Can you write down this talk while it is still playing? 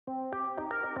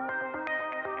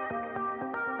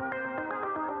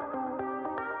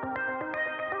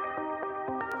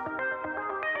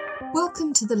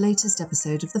Welcome to the latest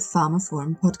episode of the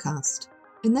pharmaphorum podcast.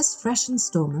 In this fresh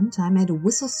instalment, I made a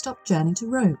whistle-stop journey to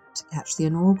Rome to catch the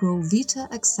inaugural VITA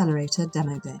Accelerator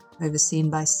demo day, overseen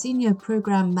by Senior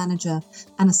Program Manager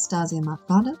Anastasiya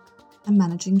Markvarde and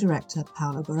Managing Director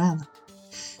Paolo Borella.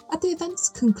 At the event's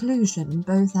conclusion,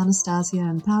 both Anastasiya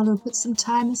and Paolo put some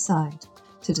time aside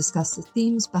to discuss the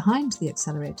themes behind the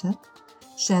accelerator,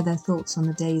 share their thoughts on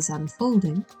the day's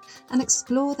unfolding, and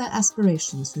explore their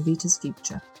aspirations for VITA's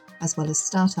future, as well as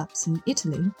startups in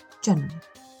Italy generally.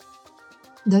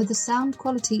 Though the sound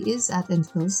quality is at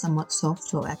intervals somewhat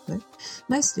soft or echo,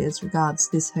 mostly as regards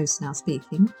this host now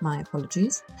speaking, my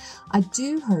apologies, I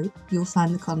do hope you'll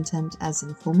find the content as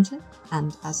informative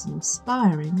and as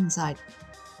inspiring as I do.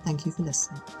 Thank you for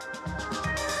listening.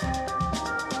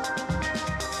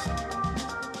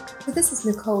 So this is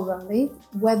Nicole Raleigh,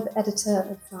 web editor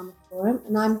of pharmaphorum,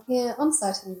 and I'm here on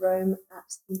site in Rome at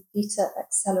the VITA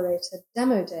Accelerator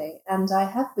demo day. And I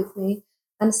have with me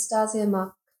Anastasiya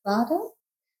Markvarde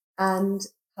and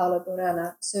Paolo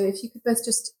Borella. So if you could both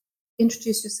just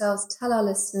introduce yourselves, tell our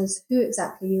listeners who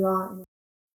exactly you are.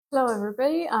 Hello,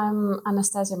 everybody. I'm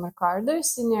Anastasiya Markvarde,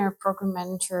 Senior Program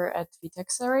Manager at VITA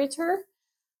Accelerator.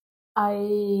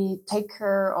 I take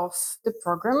care of the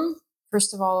program.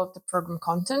 First of all, of the program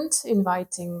content,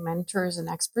 inviting mentors and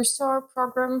experts to our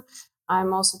program.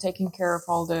 I'm also taking care of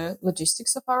all the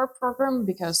logistics of our program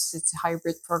because it's a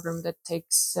hybrid program that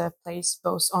takes place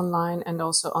both online and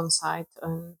also on-site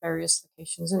in various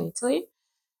locations in Italy.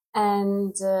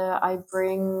 And I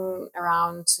bring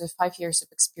around 5 years of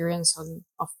experience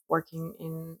of working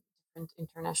in different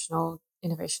international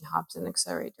innovation hubs and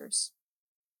accelerators.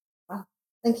 Wow,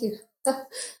 thank you.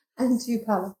 And you,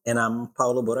 Paolo. And I'm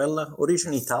Paolo Borella,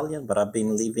 originally Italian, but I've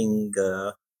been living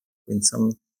in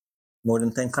some more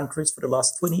than 10 countries for the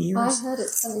last 20 years. I heard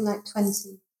it's something like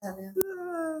 20 earlier.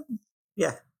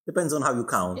 Yeah, depends on how you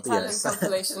count. Italian yes.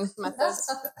 calculation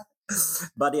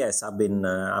methods. But yes, I've been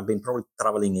probably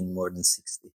traveling in more than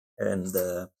 60. And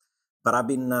but I've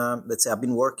been I've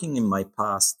been working in my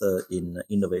past in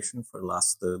innovation for the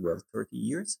last 30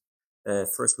 years.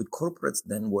 First with corporates,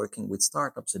 then working with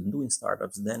startups and doing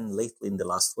startups. Then lately, in the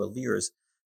last 12 years,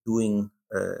 doing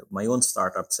my own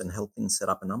startups and helping set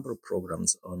up a number of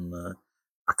programs on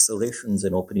accelerations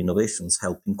and open innovations,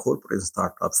 helping corporate and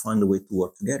startups find a way to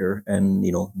work together and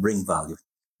bring value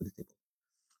to the table.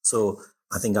 So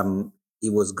I think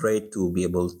it was great to be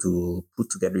able to put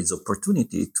together this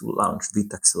opportunity to launch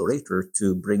VITA Accelerator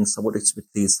to bring some of the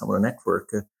expertise, some of the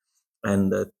network,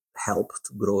 and help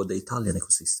to grow the Italian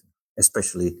ecosystem,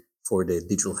 especially for the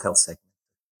digital health segment.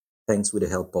 Thanks with the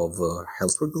help of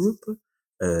Healthcare Group,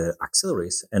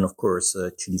 Accelerates, and of course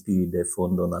CDP, the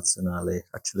Fondo Nazionale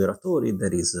Acceleratori,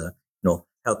 that is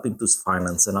helping to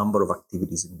finance a number of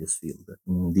activities in this field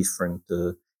in different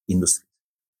industries.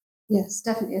 Yes,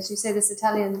 definitely. As you say, this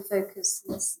Italian focus,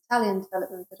 this Italian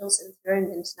development, but also with your own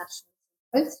international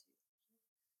growth,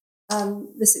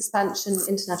 this expansion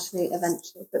internationally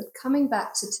eventually. But coming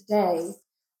back to today,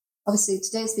 obviously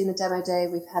today's been a demo day.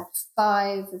 We've had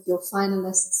 5 of your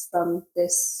finalists from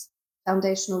this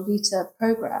foundational VITA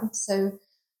program. So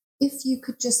if you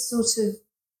could just sort of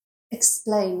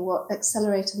explain what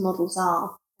accelerator models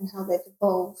are and how they've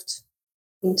evolved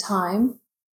in time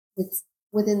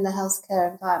within the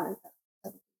healthcare environment.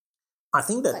 I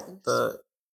think that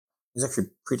is actually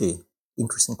a pretty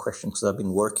interesting question because I've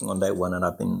been working on that one and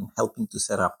I've been helping to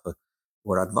set up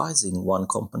or advising one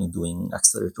company doing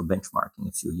accelerator benchmarking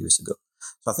a few years ago.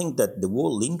 So I think that the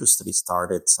whole industry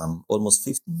started some almost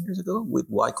 15 years ago with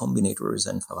Y Combinators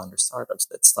and 500 startups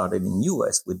that started in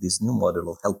US with this new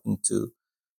model of helping to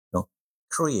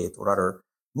create or rather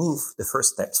move the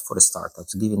first steps for the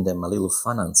startups, giving them a little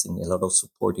financing, a lot of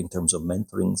support in terms of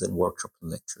mentorings and workshops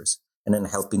and lectures, and then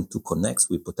helping to connect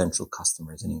with potential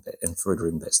customers and further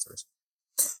investors.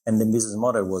 And the business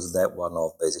model was that one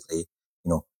of basically,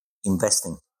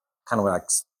 investing, kind of like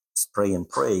spray and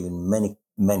pray in many,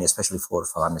 especially for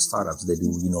 500 startups, they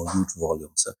do, huge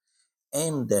volumes.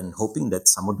 And then hoping that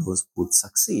some of those would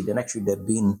succeed. And actually they've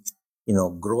been,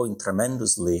 growing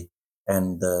tremendously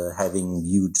and having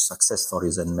huge success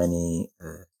stories and many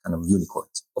kind of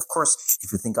unicorns. Of course,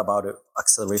 if you think about it,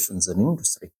 acceleration as an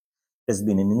industry, there's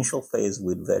been an initial phase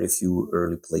with very few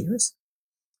early players.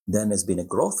 Then there's been a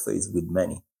growth phase with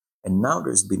many. And now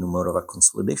there's been more of a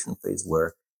consolidation phase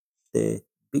where the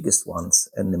biggest ones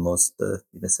and the most, the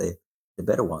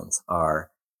better ones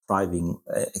are thriving,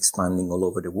 expanding all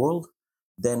over the world.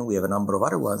 Then we have a number of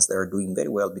other ones that are doing very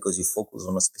well because you focus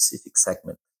on a specific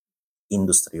segment,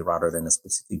 industry rather than a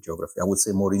specific geography. I would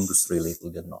say more industry lately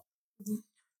than not. Mm-hmm.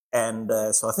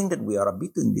 And so I think that we are a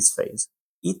bit in this phase.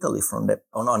 Italy from that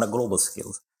on a global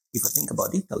scale. If I think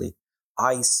about Italy,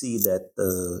 I see that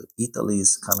Italy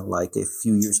is kind of like a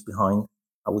few years behind.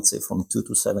 I would say from 2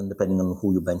 to 7, depending on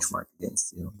who you benchmark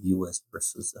against, US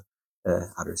versus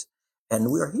others.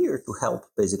 And we are here to help,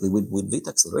 basically, with VITA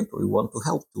Accelerator. We want to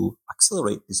help to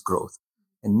accelerate this growth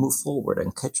and move forward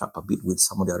and catch up a bit with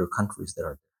some of the other countries that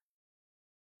are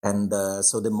there. And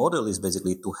so the model is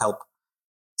basically to help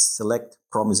select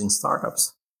promising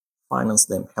startups, finance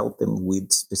them, help them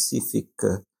with specific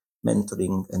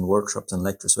mentoring and workshops and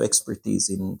lectures, so expertise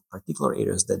in particular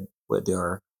areas where they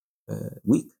are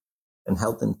weak, and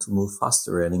help them to move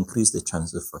faster and increase the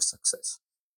chances for success.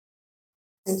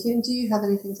 Thank you. And do you have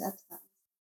anything to add to that?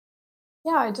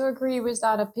 Yeah, I do agree with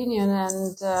that opinion,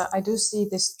 and I do see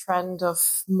this trend of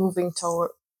moving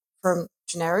from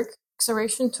generic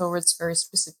acceleration towards very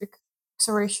specific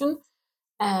acceleration.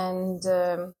 And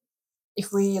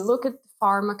if we look at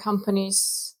pharma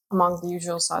companies, among the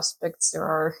usual suspects, there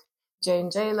are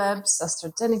J&J Labs,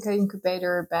 AstraZeneca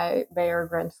Incubator, Bayer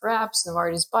Grand Apps,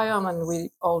 Novartis Biome, and we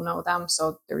all know them,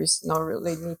 so there is no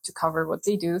really need to cover what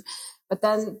they do. But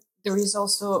then there is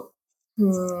also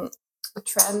a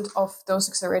trend of those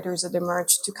accelerators that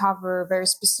emerge to cover a very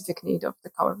specific need of the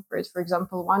corporate. For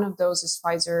example, one of those is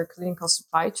Pfizer Clinical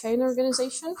Supply Chain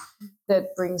Organization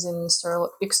that brings in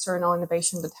external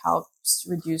innovation that helps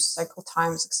reduce cycle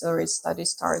times, accelerates study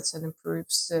starts, and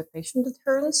improves patient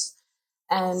adherence.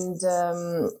 And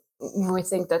we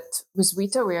think that with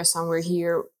VITA, we are somewhere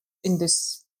here in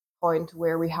this point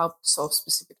where we help solve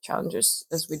specific challenges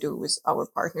as we do with our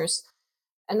partners.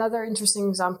 Another interesting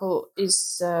example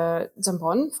is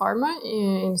Zambon Pharma,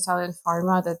 in Italian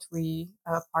pharma that we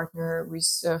partner with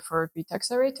for VITA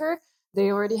Accelerator.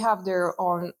 They already have their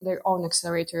own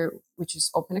accelerator, which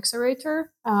is Open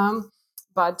Accelerator,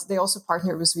 but they also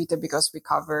partner with VITA because we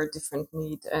cover different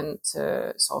need and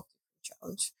solve different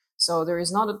challenge. So there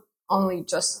is not only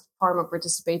just pharma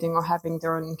participating or having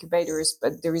their own incubators,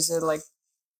 but there is a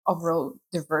overall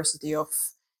diversity of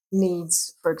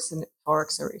needs for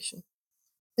acceleration.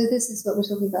 So this is what we're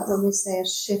talking about when we say a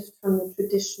shift from the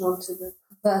traditional to the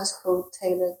vertical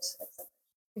tailored.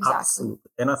 Exactly.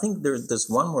 Absolutely. And I think there's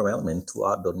one more element to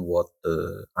add on what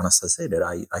Anastasiya said that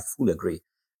I fully agree.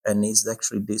 And it's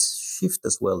actually this shift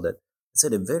as well that I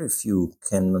said that very few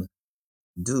can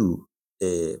do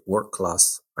a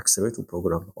world-class accelerator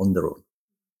program on their own.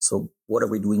 So what are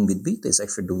we doing with VITA is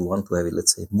actually do we want to have it,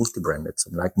 let's say, multi-branded,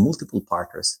 so like multiple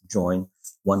partners join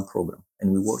one program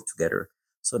and we work together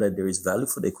so that there is value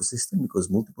for the ecosystem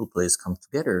because multiple players come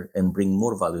together and bring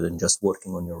more value than just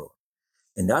working on your own.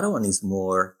 And the other one is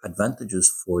more advantageous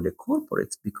for the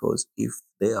corporates because if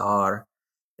they are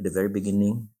at the very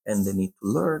beginning and they need to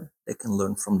learn, they can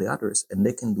learn from the others and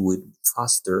they can do it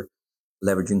faster,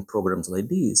 leveraging programs like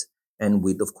these. And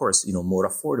with, of course, more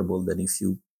affordable than if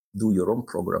you do your own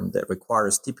program that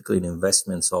requires typically an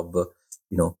investments of,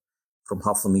 from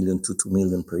 $500,000 to $2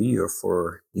 million per year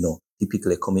for,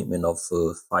 typically a commitment of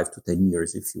 5 to 10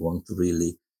 years if you want to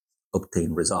really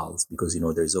obtain results because,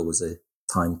 there's always a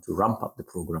time to ramp up the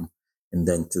program and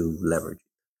then to leverage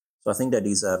it. So I think that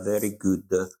is a very good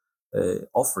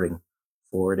offering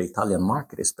for the Italian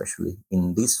market, especially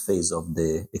in this phase of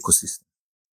the ecosystem.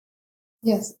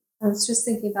 Yes, I was just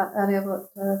thinking about earlier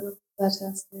what Berta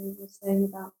was saying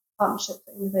about partnership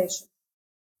for innovation.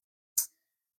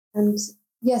 And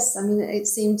yes, I mean, it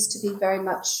seems to be very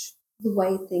much the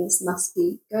way things must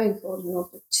be going forward in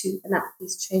order to enact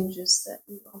these changes that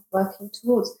you are working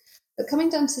towards. But coming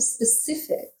down to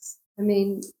specifics, I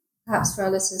mean, perhaps for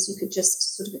our listeners, you could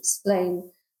just sort of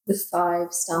explain the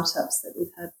 5 startups that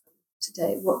we've heard from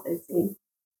today, what they've been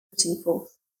putting forth.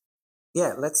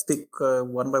 Yeah, let's pick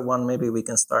one by one. Maybe we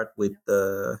can start with,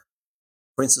 for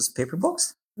instance,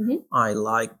 Paperbox. Mm-hmm. I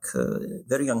like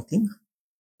very young team.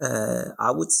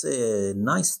 I would say a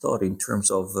nice story in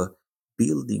terms of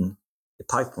building a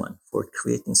pipeline for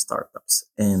creating startups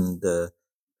and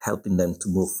helping them to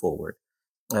move forward.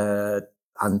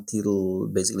 Until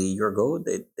basically a year ago,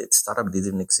 the startup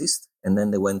didn't exist. And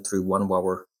then they went through one of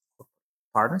our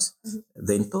partners,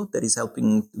 Vento, that is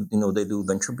helping, they do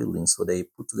venture building. So they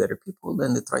put together people,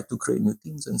 then they try to create new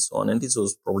teams and so on. And this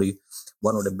was probably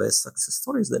one of the best success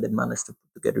stories that they managed to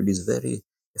put together this very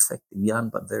effective, young,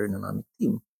 but very dynamic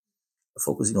team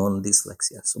focusing on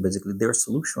dyslexia. So basically their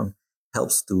solution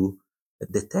helps to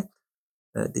detect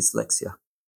dyslexia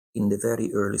in the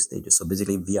very early stages. So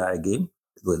basically via a game,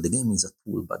 well, the game is a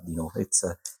tool, but it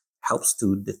helps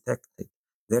to detect it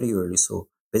very early. So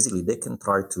basically they can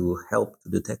try to help to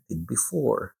detect it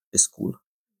before the school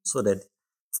so that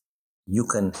you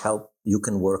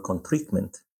can work on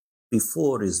treatment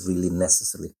before it's really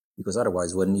necessary, because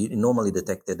otherwise, when you normally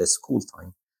detected at school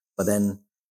time, but then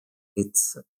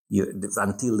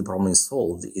until the problem is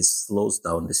solved, it slows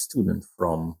down the student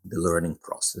from the learning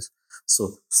process.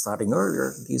 So starting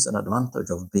earlier gives an advantage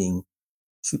of being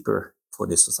cheaper for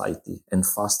the society and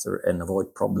faster and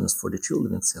avoid problems for the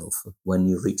children itself when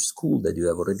you reach school that you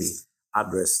have already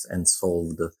addressed and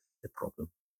solved the problem.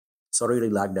 So I really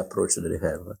like the approach that they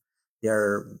have. They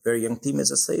are a very young team,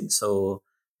 as I said, so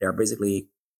they are basically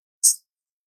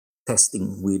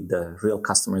testing with the real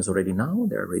customers already now.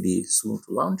 They're ready soon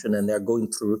to launch, and then they're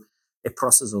going through a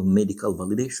process of medical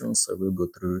validation. So we'll go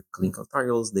through clinical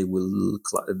trials. They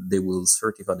will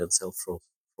certify themselves for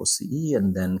CE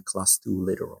and then class 2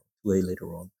 later on, 2A later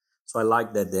on. So I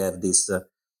like that they have this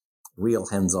real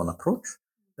hands-on approach,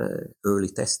 early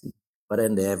testing, but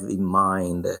then they have in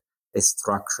mind a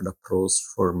structured approach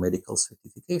for medical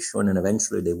certification, and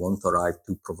eventually they want to arrive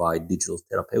to provide digital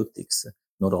therapeutics,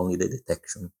 not only the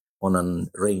detection on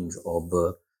a range of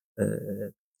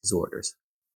disorders.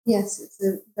 Yes, it's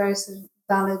a very sort of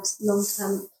valid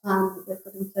long-term plan that they've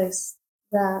put in place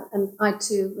there, and I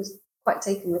too was quite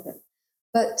taken with it.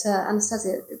 But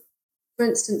Anastasiya, for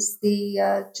instance,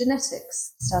 the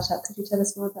genetics startup, could you tell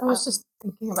us more about that? I was just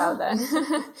thinking about that.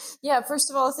 Yeah, first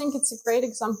of all, I think it's a great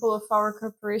example of our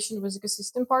cooperation with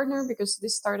ecosystem partner, because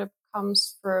this startup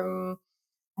comes from,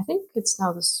 I think it's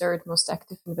now the third most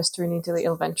active investor in Italy,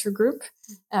 Il Venture Group.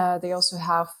 They also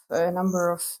have a number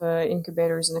of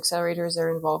incubators and accelerators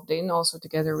they're involved in, also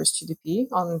together with GDP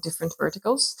on different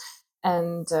verticals.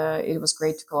 And it was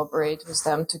great to collaborate with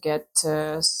them to get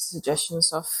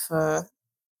suggestions of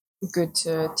good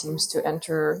teams to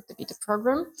enter the VITA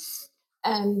program.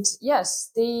 And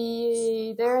yes,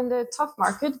 they're in the tough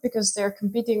market because they're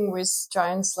competing with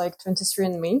giants like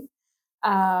 23andMe.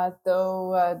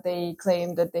 Though they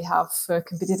claim that they have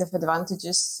competitive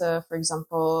advantages, for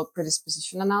example,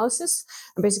 predisposition analysis.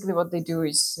 And basically what they do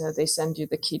is they send you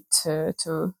the kit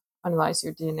to analyze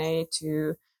your DNA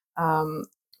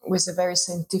with a very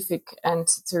scientific and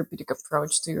therapeutic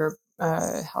approach to your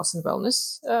health and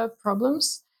wellness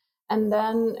problems. And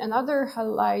then another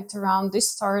highlight around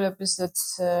this startup is that,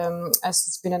 as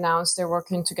it's been announced, they're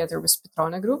working together with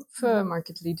Petrone Group,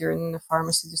 market leader in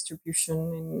pharmacy distribution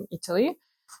in Italy.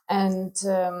 And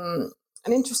an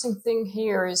interesting thing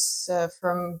here is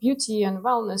from beauty and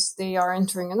wellness, they are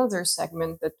entering another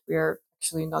segment that we're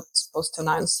actually not supposed to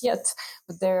announce yet,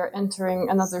 but they're entering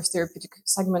another therapeutic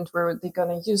segment where they're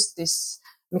going to use this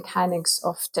mechanics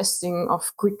of testing,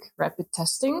 of quick, rapid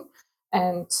testing,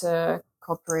 and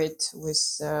cooperate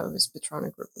with Petrone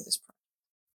Group in this project.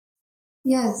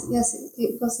 Yes,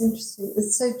 it was interesting.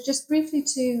 So just briefly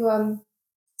to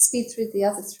speed through the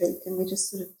other three, can we just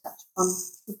sort of touch on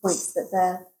the points that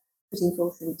they're putting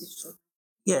forth in digital?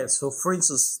 Yeah, so for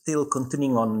instance, still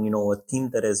continuing on, a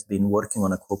team that has been working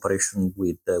on a cooperation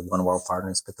with one of our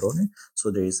partners, Petrone.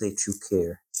 So there is HU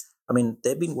Care. I mean,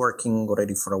 they've been working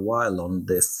already for a while on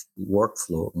the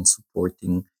workflow and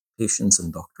supporting patients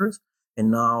and doctors. And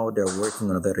now they're working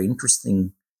on a very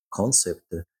interesting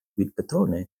concept with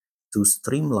Petrone to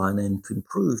streamline and to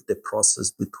improve the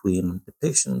process between the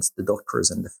patients, the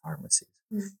doctors, and the pharmacies.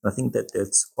 I think that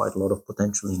there's quite a lot of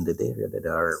potential in that area that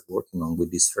are working on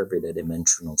with this survey that they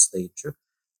mentioned on stage.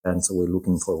 And so we're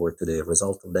looking forward to the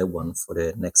result of that one for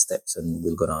the next steps, and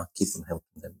we're going to keep on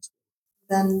helping them.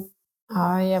 Then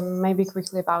maybe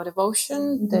quickly about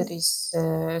Evotion. That is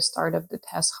a startup that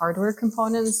has hardware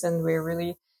components, and we're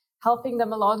really helping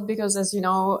them a lot because, as you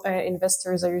know,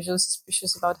 investors are usually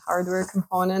suspicious about hardware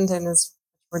component, and it's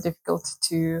more difficult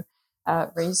to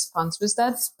raise funds with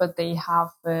that. But they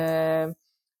have a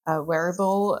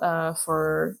wearable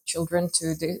for children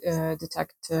to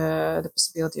detect the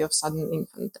possibility of sudden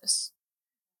infant death.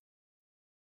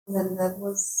 And then there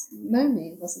was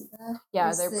Momi, wasn't there?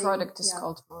 Yeah, their product is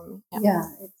called Momi. Yeah,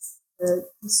 it's the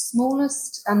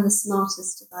smallest and the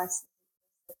smartest device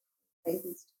for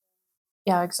babies.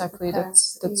 Yeah, exactly.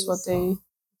 That's what they.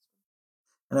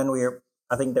 And then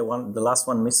I think the last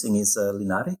one missing is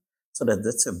Linari. So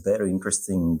that's a very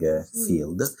interesting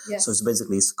field. Yes. So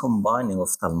it's combining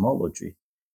ophthalmology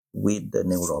with the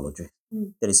neurology.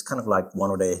 That is kind of like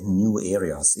one of the new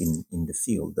areas in the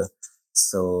field.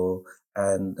 So,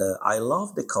 and I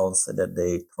love the concept that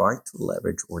they try to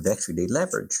leverage, or they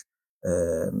leverage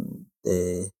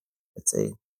the, let's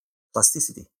say,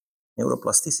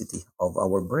 neuroplasticity of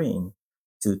our brain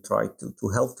to try to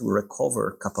help to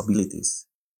recover capabilities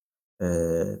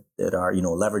that are,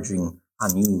 leveraging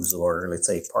unused or, let's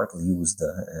say, partly used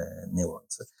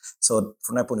neurons. So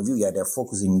from that point of view, they're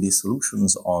focusing these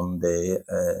solutions on the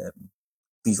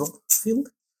visual field.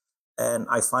 And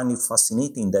I find it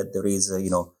fascinating that there is,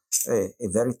 a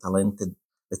very talented,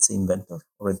 let's say, inventor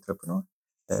or entrepreneur,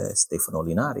 Stefano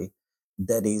Linari,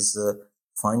 that is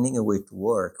finding a way to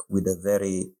work with a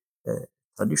very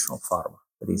traditional pharma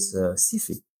that is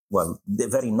sci-fi. Well, they're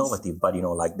very innovative, but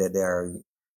like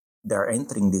they're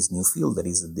entering this new field that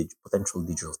is potential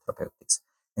digital therapeutics.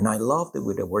 And I love the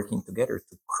way they're working together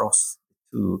to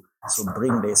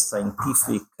bring this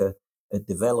scientific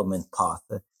development path,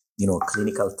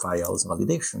 clinical trials,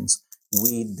 validations,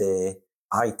 with the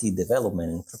IT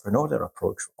development entrepreneurial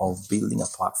approach of building a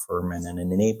platform and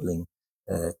enabling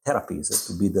therapies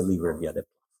to be delivered via the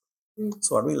platform.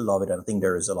 So I really love it, and I think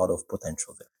there is a lot of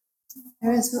potential there.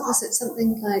 There is. What was it?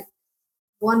 Something like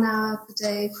 1 hour per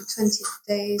day for 20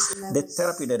 days? And the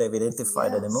therapy that I've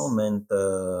identified at the moment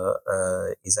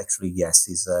is actually,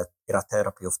 is a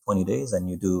therapy of 20 days, and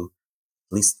you do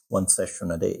at least one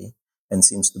session a day, and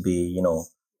seems to be,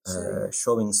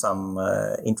 showing some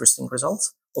interesting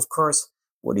results. Of course,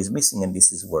 what is missing, and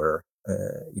this is where,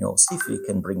 CIFI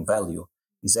can bring value,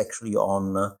 is actually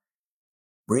on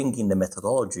bringing the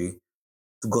methodology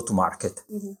to go to market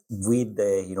with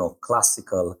the,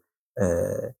 classical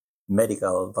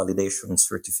medical validation,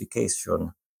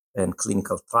 certification, and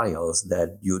clinical trials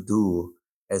that you do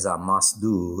as a must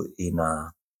do in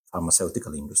a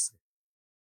pharmaceutical industry.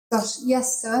 Gosh,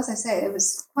 yes. So as I say, it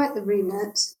was quite the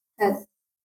remit, and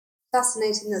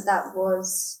fascinating that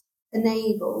was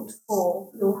enabled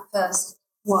for your first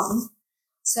one.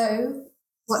 So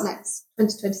what next?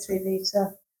 2023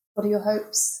 VITA. What are your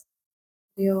hopes?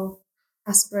 What are your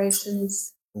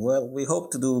aspirations? Well, we hope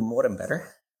to do more and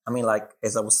better. I mean, like,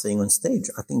 as I was saying on stage,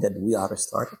 I think that we are a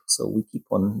startup, so we keep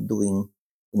on doing,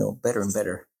 better and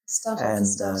better.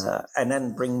 And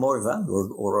then bring more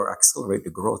value or accelerate the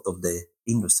growth of the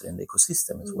industry and the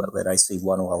ecosystem as well. That I see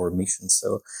one of our missions.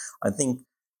 So I think,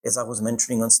 as I was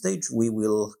mentioning on stage, we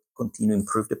will continue to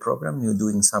improve the program. We're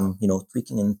doing some,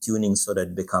 tweaking and tuning so that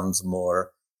it becomes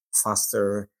more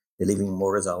faster, delivering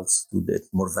more results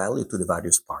more value to the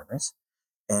various partners.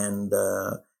 And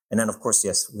then, of course,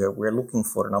 yes, we're looking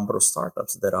for a number of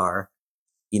startups that are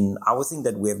I would think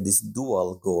that we have this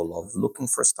dual goal of looking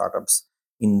for startups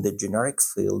in the generic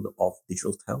field of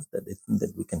digital health that they think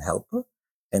that we can help.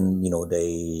 And,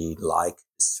 they like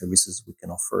the services we can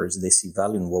offer, they see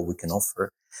value in what we can offer,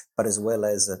 but as well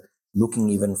as looking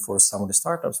even for some of the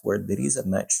startups where there is a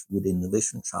match with the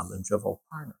innovation challenge of our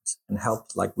partners, and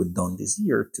help, like we've done this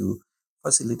year, to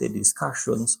facilitate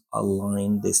discussions,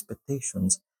 align the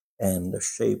expectations, and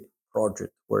shape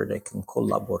project where they can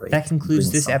collaborate. That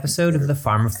concludes this episode of the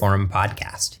pharmaphorum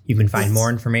podcast. You can find more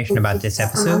information about this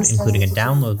episode, including a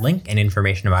download link and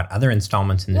information about other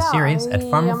installments in the series at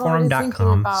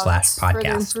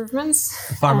pharmaphorum.com/podcast.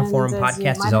 The pharmaphorum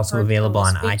podcast is also available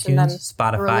on iTunes,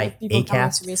 Spotify,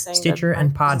 Acast, Stitcher,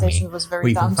 and Podme, where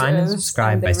you can find and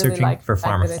subscribe by searching for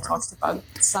pharmaphorum.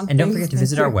 And don't forget to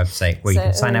visit our website, where you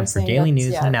can sign up for daily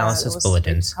news and analysis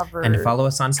bulletins, and to follow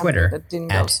us on Twitter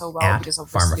at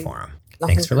pharmaphorum.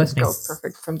 Thanks for listening. Go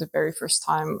perfect from the very first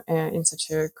time in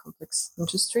such a complex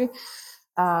industry.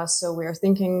 So we are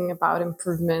thinking about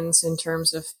improvements in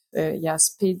terms of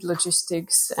speed,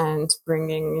 logistics, and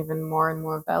bringing even more and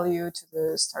more value to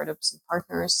the startups and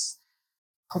partners,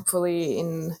 hopefully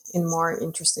in more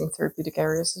interesting therapeutic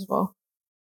areas as well.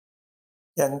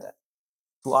 Yeah, and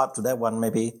to add to that one,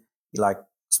 maybe like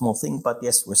small thing, but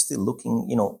yes, we're still looking,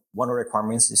 one of the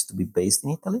requirements is to be based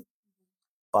in Italy,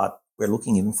 but we're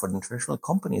looking even for international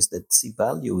companies that see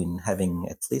value in having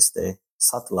at least a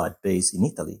satellite base in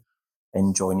Italy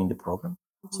and joining the program,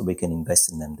 so we can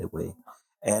invest in them that way.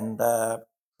 And,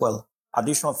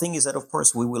 additional thing is that, of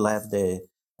course, we will have the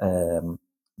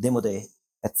demo day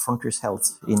at Frontiers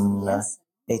Health in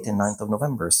 8th and 9th of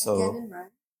November. So, again in Rome.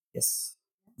 Yes.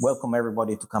 Welcome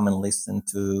everybody to come and listen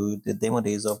to the demo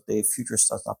days of the future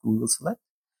startup we will select.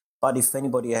 But if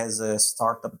anybody has a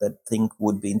startup that think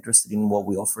would be interested in what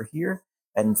we offer here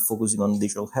and focusing on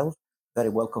digital health, very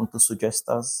welcome to suggest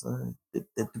us to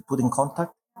put in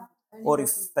contact. Or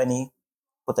if any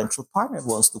potential partner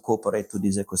wants to cooperate to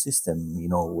this ecosystem, we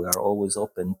are always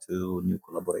open to new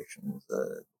collaborations.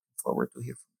 Forward to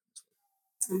hear from you.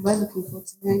 And we're looking forward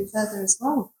to hearing further as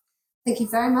well. Thank you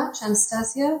very much,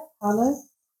 Anastasiya, Paolo.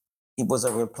 It was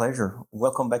a real pleasure.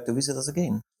 Welcome back to visit us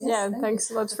again. Yes, thanks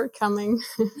a lot for coming.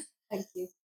 Thank you.